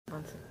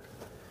Johnson.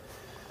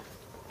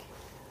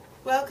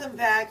 Welcome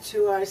back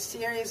to our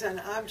series on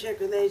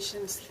object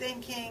relations,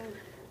 thinking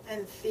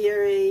and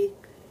theory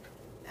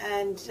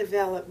and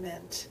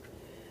development.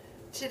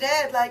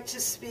 Today I'd like to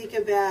speak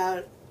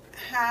about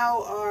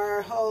how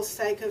our whole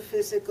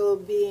psychophysical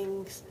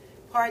beings,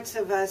 parts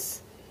of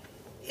us,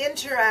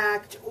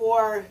 interact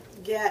or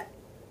get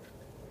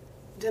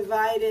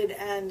divided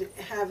and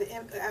have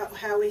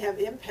how we have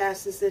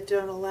impasses that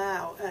don't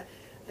allow.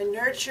 A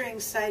nurturing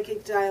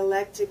psychic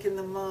dialectic in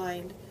the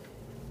mind,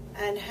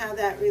 and how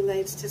that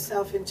relates to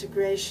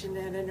self-integration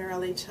at an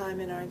early time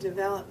in our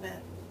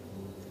development.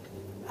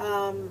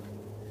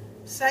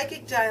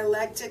 Psychic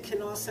dialectic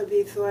can also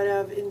be thought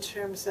of in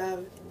terms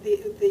of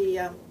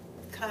the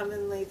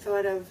commonly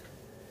thought of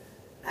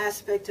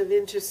aspect of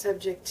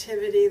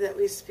intersubjectivity that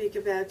we speak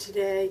about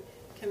today,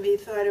 can be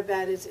thought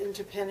about as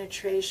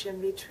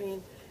interpenetration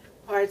between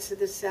parts of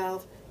the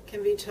self,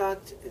 can be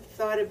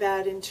thought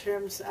about in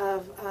terms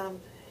of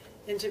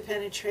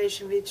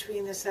interpenetration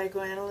between the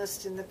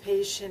psychoanalyst and the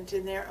patient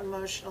in their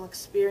emotional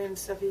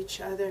experience of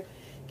each other,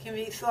 can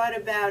be thought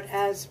about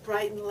as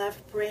right and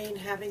left brain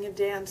having a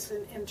dance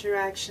and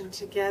interaction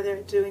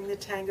together, doing the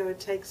tango it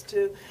takes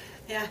two.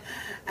 Yeah,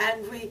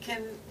 and we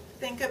can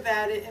think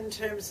about it in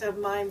terms of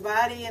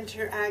mind-body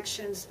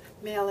interactions,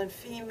 male and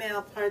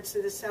female parts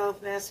of the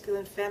self,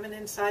 masculine,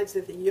 feminine sides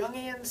that the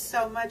Jungians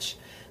so much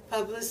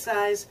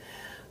publicize.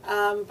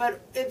 But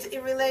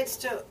it relates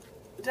to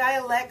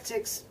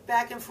dialectics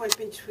back and forth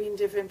between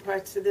different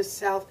parts of the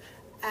self,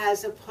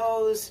 as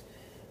opposed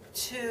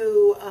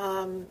to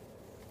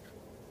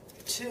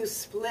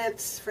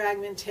splits,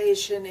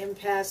 fragmentation,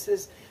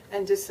 impasses,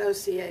 and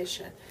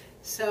dissociation.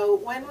 So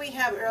when we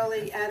have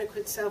early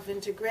adequate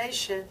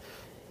self-integration,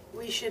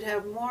 we should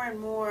have more and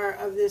more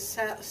of this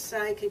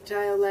psychic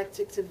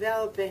dialectic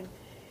developing.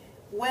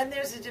 When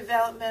there's a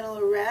developmental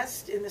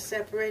arrest in the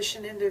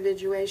separation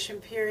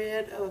individuation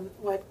period,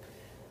 what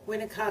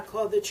Winnicott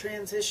called the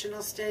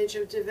transitional stage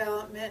of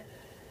development,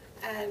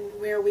 and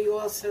where we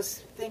also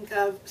think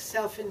of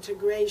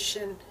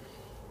self-integration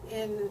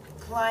in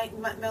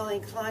Melanie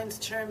Klein's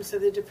terms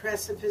of the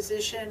depressive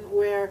position,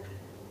 where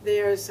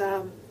there's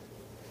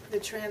the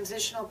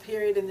transitional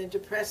period in the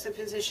depressive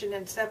position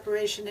and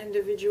separation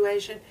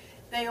individuation.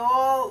 They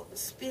all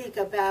speak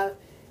about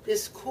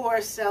this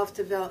core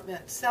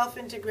self-development,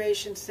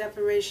 self-integration,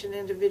 separation,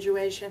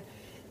 individuation.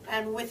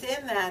 And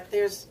within that,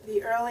 there's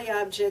the early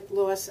object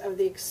loss of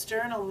the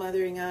external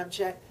mothering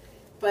object.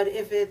 But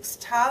if it's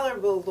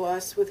tolerable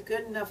loss with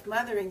good enough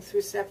mothering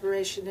through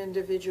separation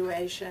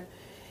individuation,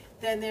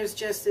 then there's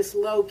just this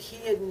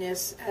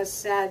low-keyedness as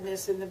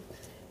sadness and the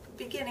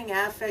beginning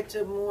affect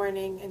of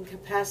mourning and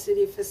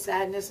capacity for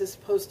sadness as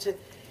opposed to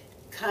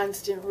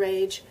constant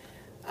rage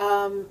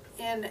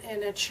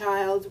in a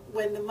child.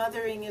 When the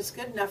mothering is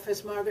good enough,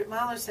 as Margaret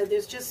Mahler said,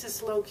 there's just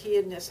this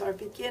low-keyedness, our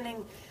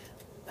beginning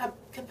a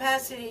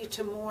capacity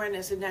to mourn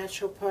as a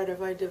natural part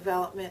of our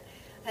development.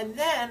 And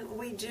then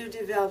we do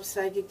develop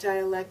psychic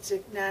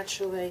dialectic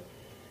naturally.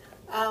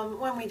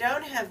 When we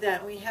don't have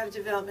that, we have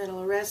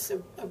developmental arrests,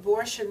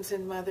 abortions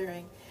in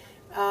mothering,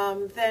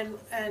 then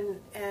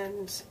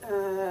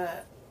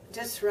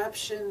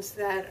disruptions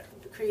that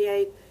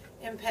create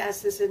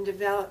impasses in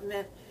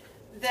development.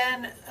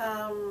 Then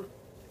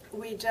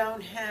we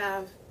don't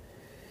have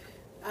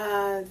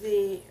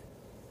the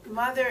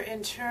mother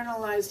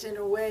internalized in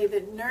a way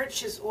that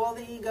nurtures all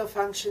the ego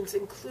functions,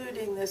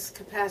 including this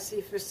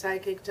capacity for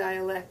psychic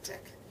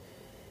dialectic.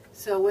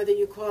 So whether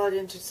you call it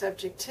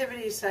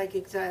intersubjectivity,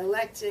 psychic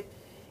dialectic,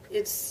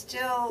 it's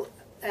still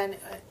an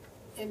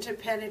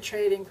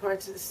interpenetrating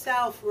parts of the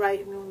self,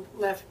 right and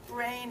left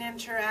brain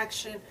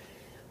interaction,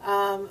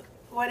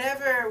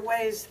 whatever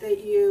ways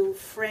that you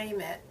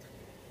frame it.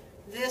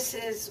 This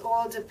is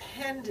all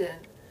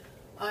dependent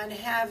on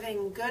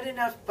having good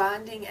enough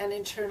bonding and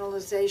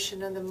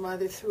internalization of the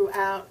mother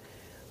throughout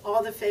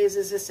all the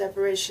phases of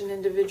separation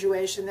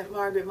individuation that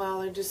Margaret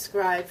Mahler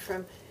described,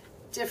 from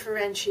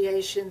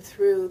differentiation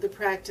through the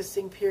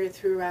practicing period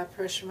through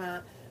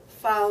rapprochement,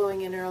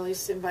 following an early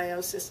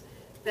symbiosis,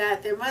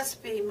 that there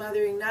must be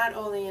mothering not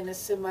only in a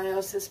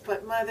symbiosis,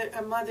 but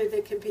a mother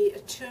that can be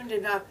attuned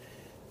enough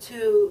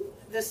to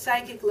the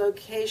psychic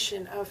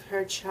location of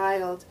her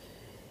child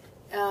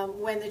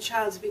when the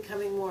child's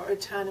becoming more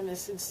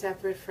autonomous and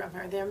separate from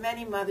her. There are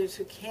many mothers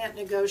who can't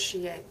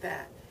negotiate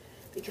that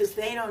because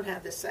they don't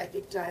have the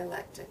psychic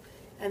dialectic.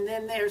 And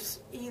then there's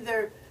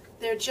either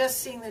they're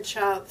just seeing the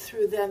child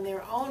through then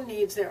their own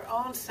needs, their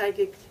own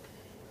psychic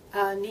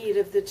need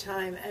of the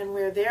time and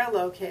where they're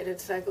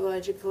located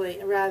psychologically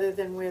rather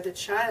than where the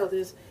child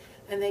is,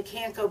 and they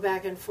can't go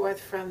back and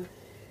forth from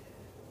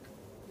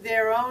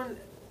their own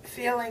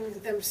feeling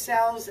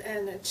themselves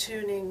and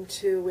attuning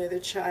to where the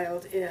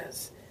child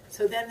is.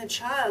 So then the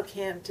child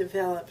can't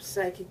develop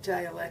psychic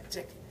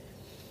dialectic.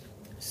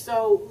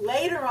 So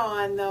later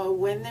on, though,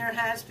 when there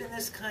has been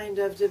this kind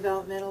of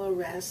developmental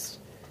arrest,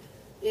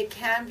 it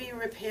can be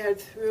repaired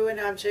through an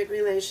object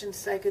relation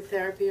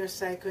psychotherapy or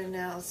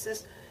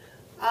psychoanalysis,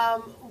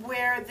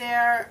 where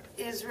there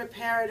is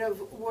reparative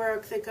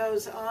work that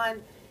goes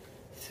on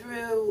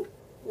through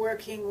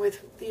working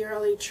with the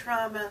early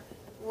trauma,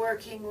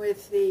 working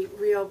with the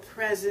real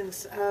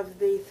presence of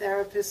the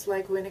therapist,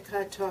 like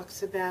Winnicott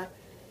talks about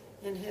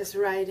in his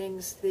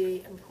writings,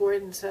 the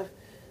importance of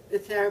the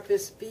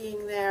therapist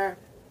being there,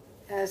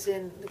 as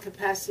in the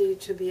capacity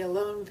to be a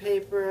lone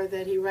paper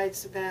that he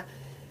writes about,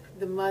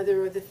 the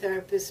mother or the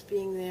therapist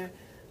being there.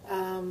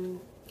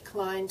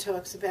 Klein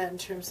talks about in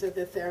terms of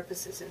the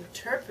therapist as an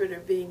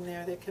interpreter being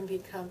there, that can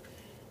become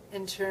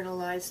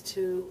internalized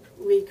to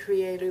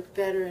recreate a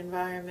better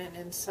environment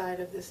inside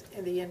of this,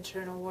 in the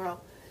internal world.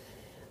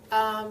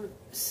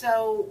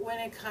 So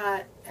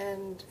Winnicott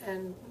and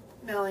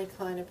Melanie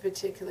Klein in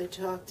particular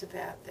talked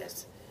about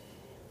this.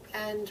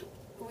 And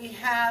we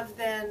have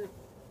then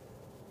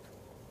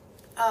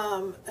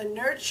a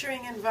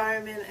nurturing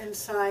environment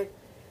inside,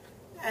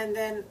 and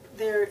then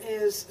there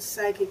is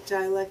psychic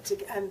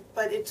dialectic.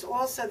 But it's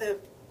also that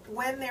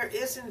when there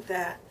isn't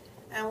that,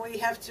 and we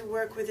have to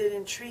work with it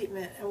in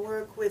treatment and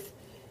work with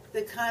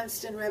the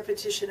constant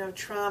repetition of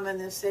trauma and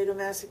the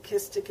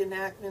sadomasochistic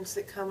enactments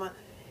that come up,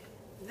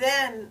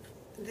 then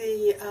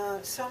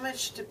so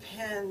much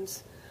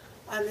depends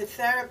on the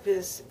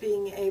therapist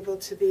being able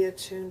to be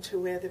attuned to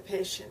where the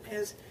patient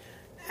is.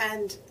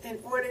 And in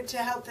order to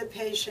help the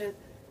patient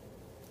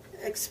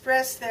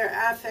express their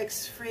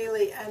affects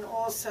freely, and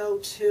also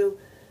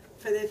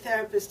for the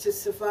therapist to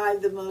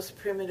survive the most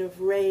primitive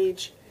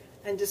rage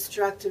and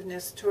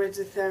destructiveness towards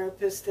a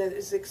therapist that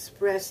is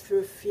expressed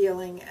through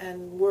feeling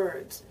and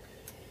words.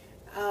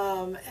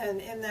 And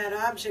in that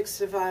object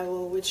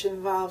survival, which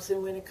involves,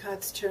 in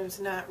Winnicott's terms,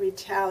 not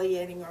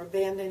retaliating or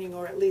abandoning,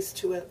 or at least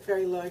to a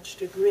very large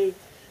degree,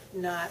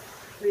 not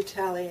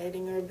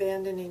retaliating or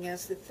abandoning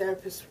as the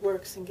therapist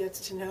works and gets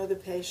to know the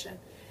patient.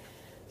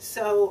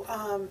 So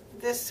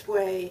this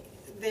way,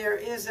 there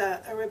is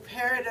a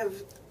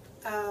reparative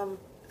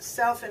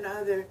self and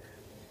other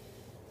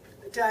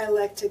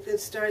dialectic that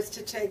starts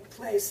to take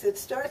place, that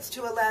starts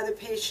to allow the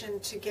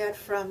patient to get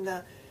from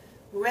the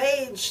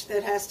rage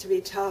that has to be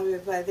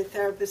tolerated by the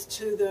therapist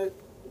to the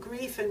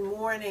grief and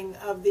mourning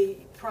of the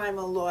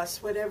primal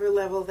loss, whatever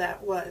level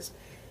that was.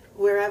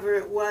 Wherever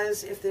it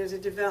was, if there's a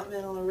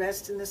developmental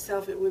arrest in the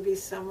self, it would be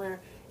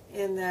somewhere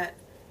in that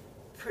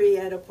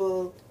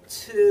pre-Oedipal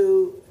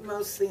to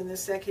mostly in the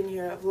second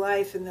year of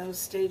life, in those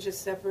stages,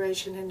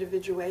 separation,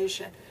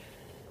 individuation.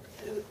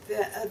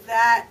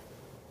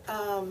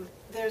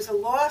 There's a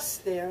loss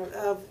there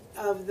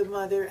of the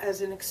mother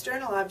as an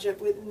external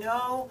object with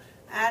no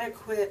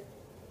adequate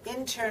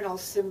internal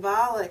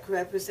symbolic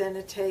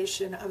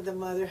representation of the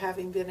mother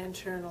having been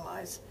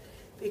internalized,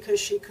 because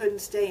she couldn't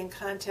stay in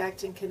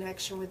contact and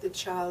connection with the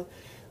child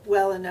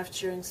well enough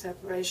during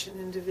separation,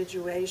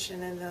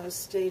 individuation, and those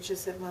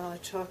stages that Mahler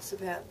talks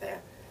about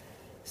there.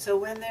 So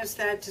when there's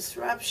that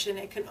disruption,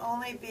 it can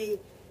only be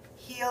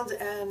healed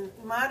and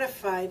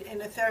modified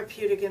in a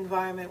therapeutic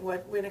environment,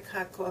 what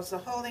Winnicott calls a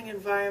holding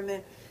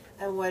environment,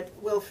 and what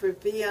Wilfred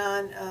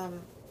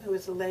Bion, who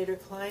was a later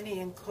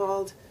Kleinian,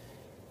 called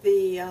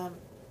the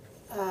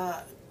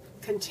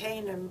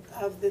container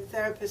of the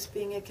therapist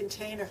being a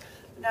container.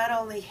 Not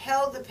only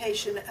held the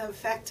patient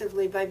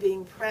effectively by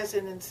being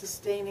present and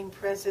sustaining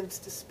presence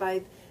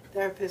despite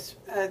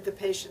the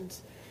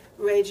patient's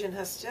rage and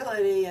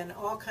hostility and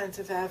all kinds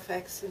of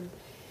affects,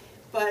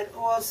 but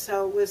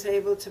also was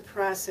able to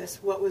process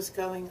what was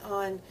going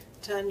on,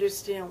 to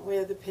understand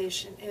where the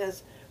patient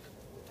is,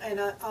 and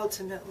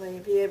ultimately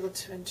be able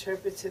to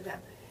interpret to them.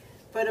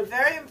 But a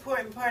very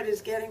important part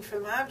is getting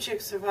from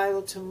object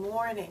survival to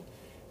mourning.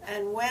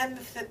 And when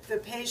the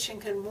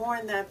patient can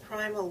mourn that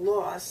primal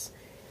loss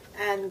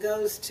and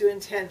goes to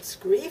intense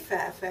grief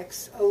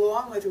affects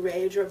along with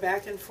rage, or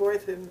back and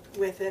forth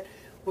with it,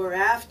 or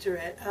after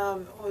it,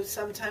 or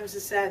sometimes the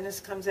sadness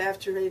comes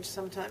after rage,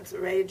 sometimes the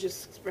rage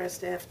is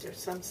expressed after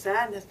some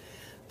sadness.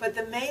 But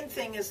the main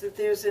thing is that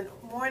there's a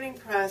mourning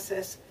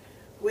process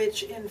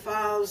which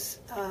involves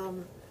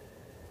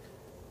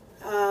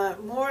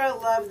more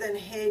love than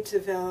hate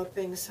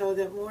developing, so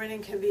that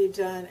mourning can be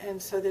done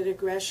and so that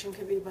aggression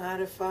can be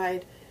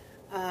modified.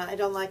 I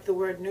don't like the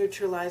word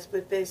neutralized,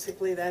 but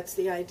basically that's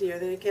the idea,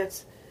 that it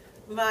gets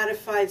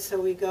modified so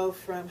we go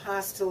from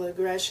hostile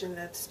aggression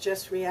that's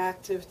just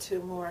reactive to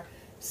more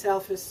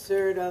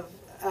self-assertive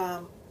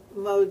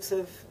modes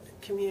of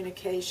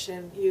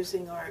communication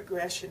using our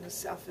aggression as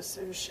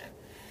self-assertion.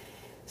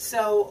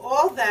 So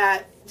all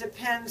that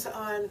depends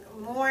on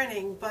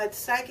mourning, but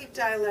psychic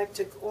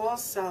dialectic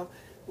also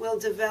will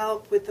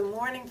develop with the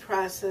mourning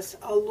process,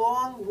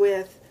 along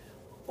with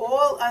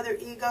all other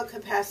ego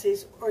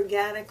capacities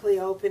organically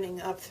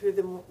opening up through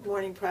the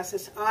mourning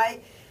process. I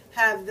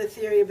have the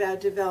theory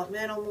about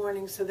developmental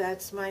mourning, so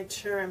that's my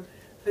term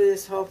for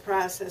this whole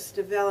process,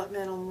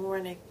 developmental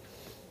mourning.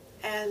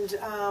 And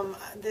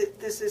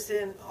this is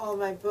in all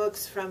my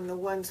books, from the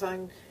ones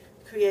on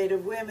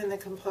creative women, the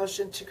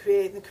compulsion to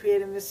create, and the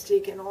creative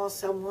mystique, and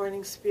also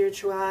mourning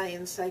spirituality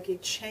and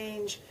psychic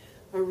change,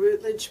 a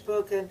Routledge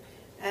book,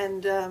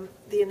 and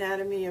the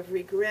anatomy of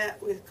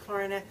regret with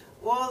Carney.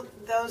 All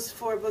those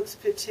 4 books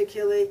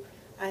particularly,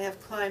 I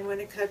have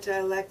Klein-Winnicott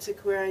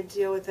Dialectic where I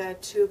deal with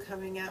that too,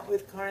 coming out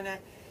with Karnak,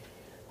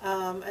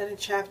 and a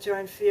chapter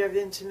on fear of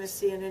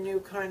intimacy and a new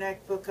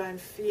Karnak book on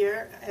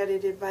fear,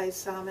 edited by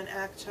Salman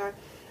Akhtar.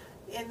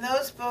 In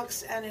those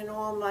books and in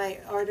all my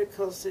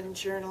articles and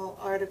journal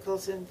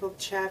articles and book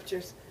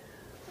chapters,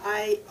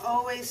 I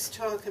always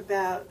talk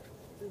about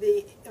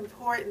the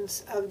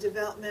importance of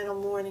developmental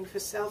mourning for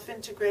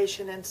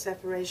self-integration and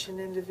separation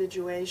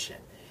individuation.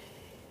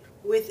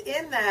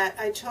 Within that,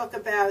 I talk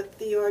about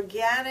the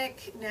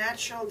organic,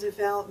 natural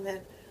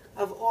development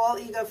of all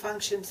ego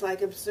functions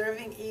like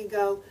observing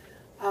ego,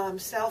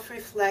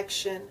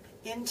 self-reflection,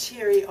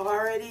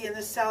 interiority in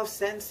the self,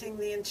 sensing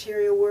the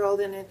interior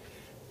world, and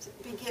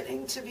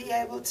beginning to be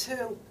able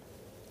to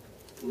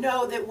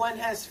know that one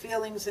has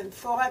feelings and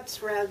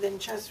thoughts rather than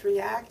just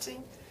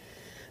reacting.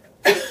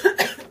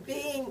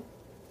 Being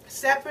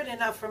separate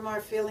enough from our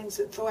feelings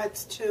and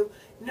thoughts to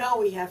know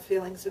we have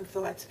feelings and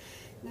thoughts.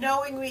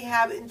 Knowing we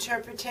have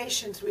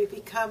interpretations, we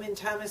become, in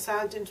Thomas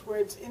Ogden's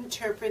words,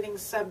 interpreting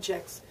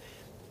subjects.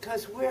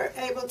 Because we're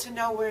able to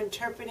know we're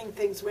interpreting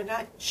things. We're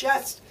not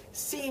just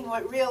seeing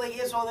what really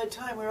is all the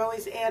time. We're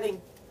always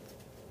adding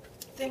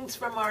things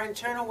from our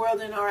internal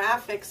world and our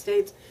affect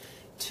states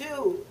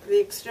to the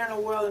external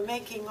world and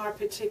making our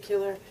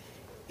particular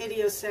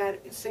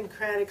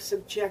idiosyncratic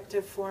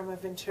subjective form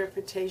of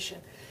interpretation.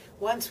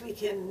 Once we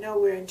can know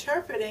we're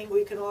interpreting,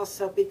 we can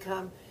also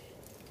become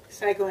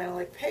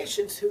psychoanalytic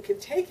patients who can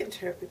take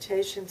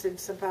interpretations in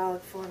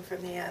symbolic form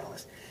from the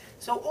analyst.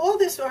 So all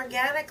this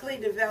organically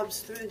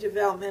develops through the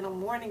developmental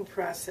mourning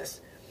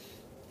process.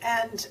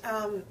 And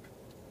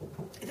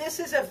this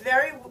is a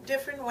very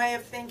different way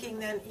of thinking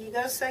than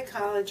ego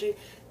psychology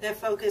that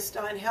focused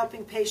on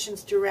helping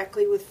patients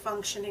directly with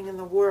functioning in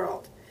the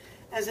world.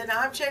 As an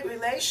object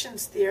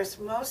relations theorist,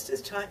 most of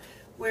the time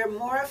we're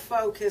more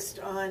focused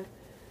on,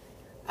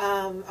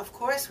 of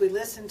course, we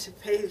listen to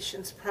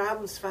patients'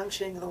 problems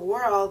functioning in the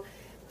world,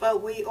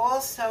 but we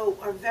also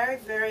are very,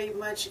 very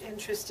much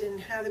interested in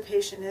how the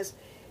patient is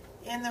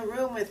in the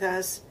room with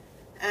us,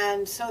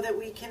 and so that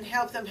we can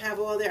help them have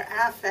all their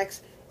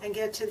affects and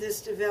get to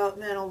this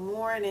developmental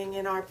mourning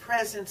in our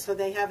presence, so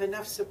they have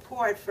enough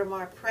support from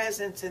our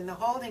presence in the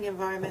holding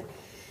environment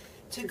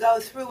to go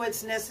through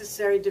what's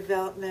necessary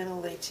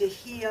developmentally to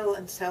heal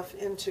and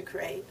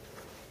self-integrate.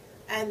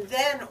 And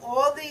then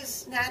all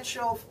these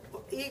natural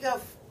ego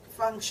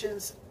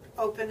functions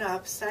open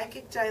up.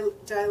 Psychic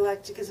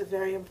dialectic is a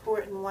very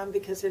important one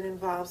because it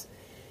involves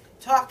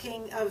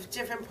talking of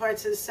different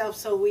parts of the self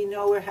so we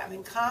know we're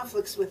having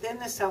conflicts within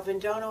the self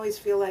and don't always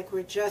feel like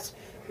we're just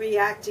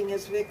reacting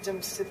as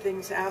victims to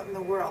things out in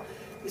the world.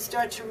 We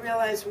start to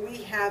realize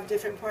we have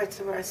different parts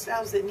of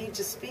ourselves that need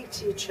to speak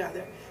to each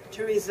other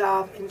to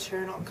resolve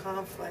internal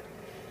conflict.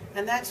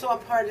 And that's all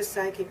part of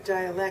psychic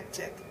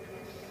dialectic.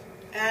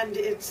 And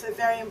it's a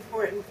very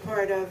important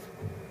part of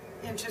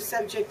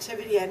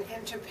intersubjectivity and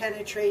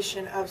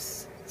interpenetration of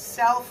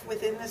self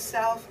within the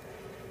self,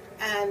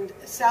 and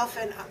self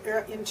and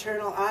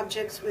internal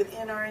objects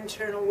within our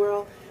internal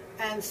world,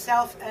 and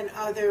self and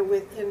other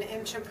within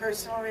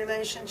interpersonal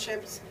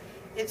relationships.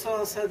 It's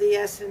also the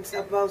essence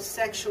of both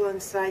sexual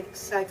and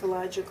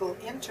psychological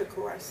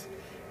intercourse,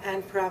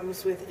 and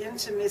problems with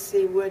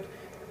intimacy would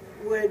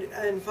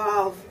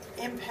involve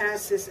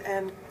impasses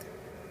and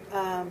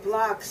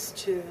blocks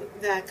to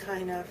that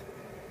kind of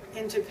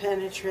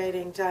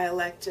interpenetrating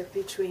dialectic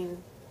between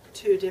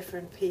two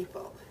different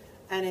people.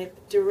 And it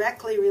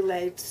directly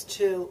relates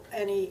to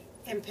any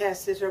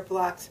impasses or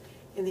blocks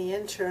in the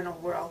internal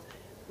world,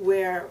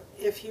 where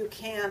if you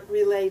can't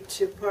relate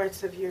to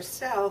parts of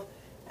yourself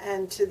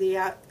and to the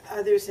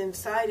others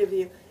inside of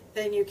you,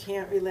 then you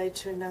can't relate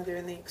to another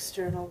in the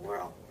external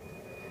world.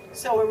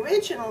 So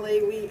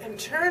originally we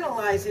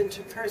internalize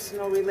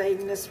interpersonal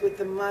relatedness with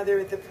the mother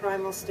at the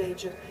primal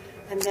stage,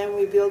 and then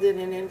we build in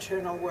an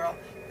internal world.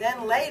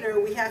 Then later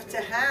we have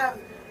to have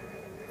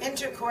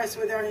intercourse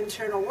with our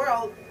internal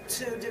world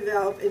to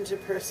develop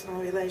interpersonal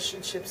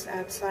relationships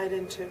outside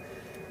and to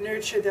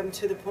nurture them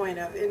to the point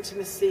of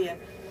intimacy and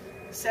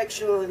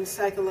sexual and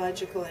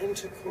psychological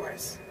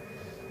intercourse,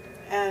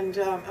 and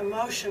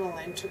emotional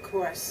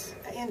intercourse,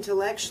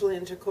 intellectual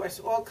intercourse,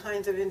 all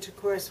kinds of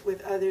intercourse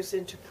with others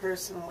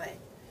interpersonally.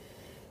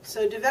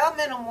 So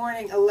developmental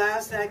mourning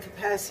allows that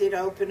capacity to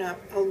open up,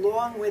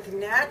 along with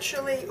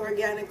naturally,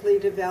 organically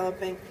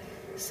developing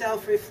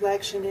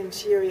self-reflection,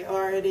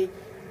 interiority,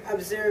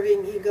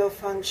 observing ego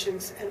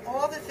functions, and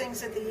all the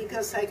things that the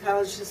ego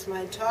psychologists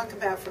might talk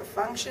about for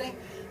functioning,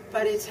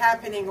 but it's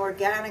happening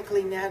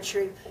organically,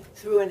 naturally,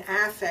 through an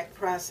affect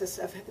process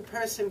of the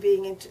person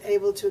being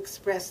able to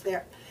express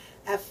their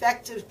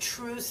affective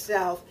true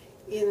self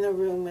in the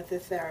room with the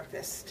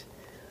therapist.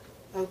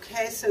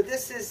 Okay, so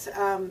this is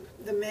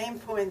the main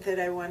point that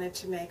I wanted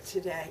to make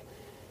today,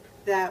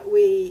 that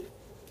we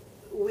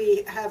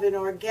have an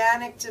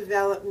organic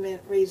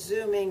development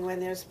resuming when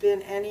there's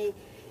been any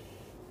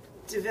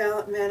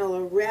developmental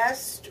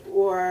arrest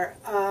or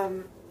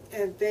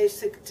a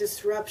basic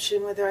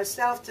disruption with our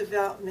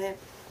self-development.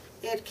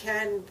 It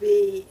can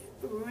be,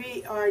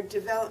 our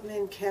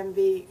development can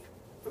be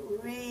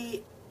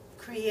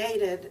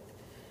created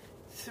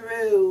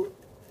through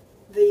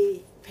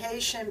the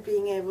patient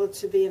being able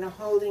to be in a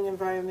holding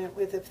environment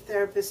with a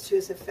therapist who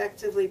is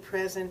effectively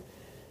present,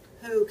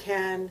 who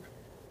can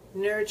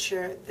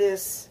nurture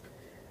this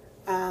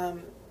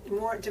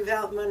more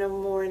development of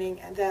mourning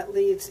that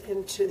leads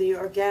into the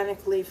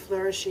organically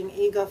flourishing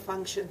ego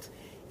functions,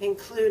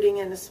 including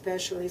and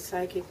especially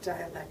psychic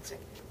dialectic.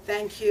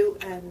 Thank you,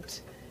 and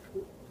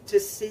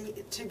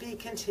to be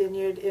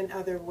continued in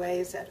other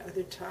ways at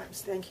other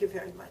times. Thank you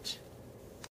very much.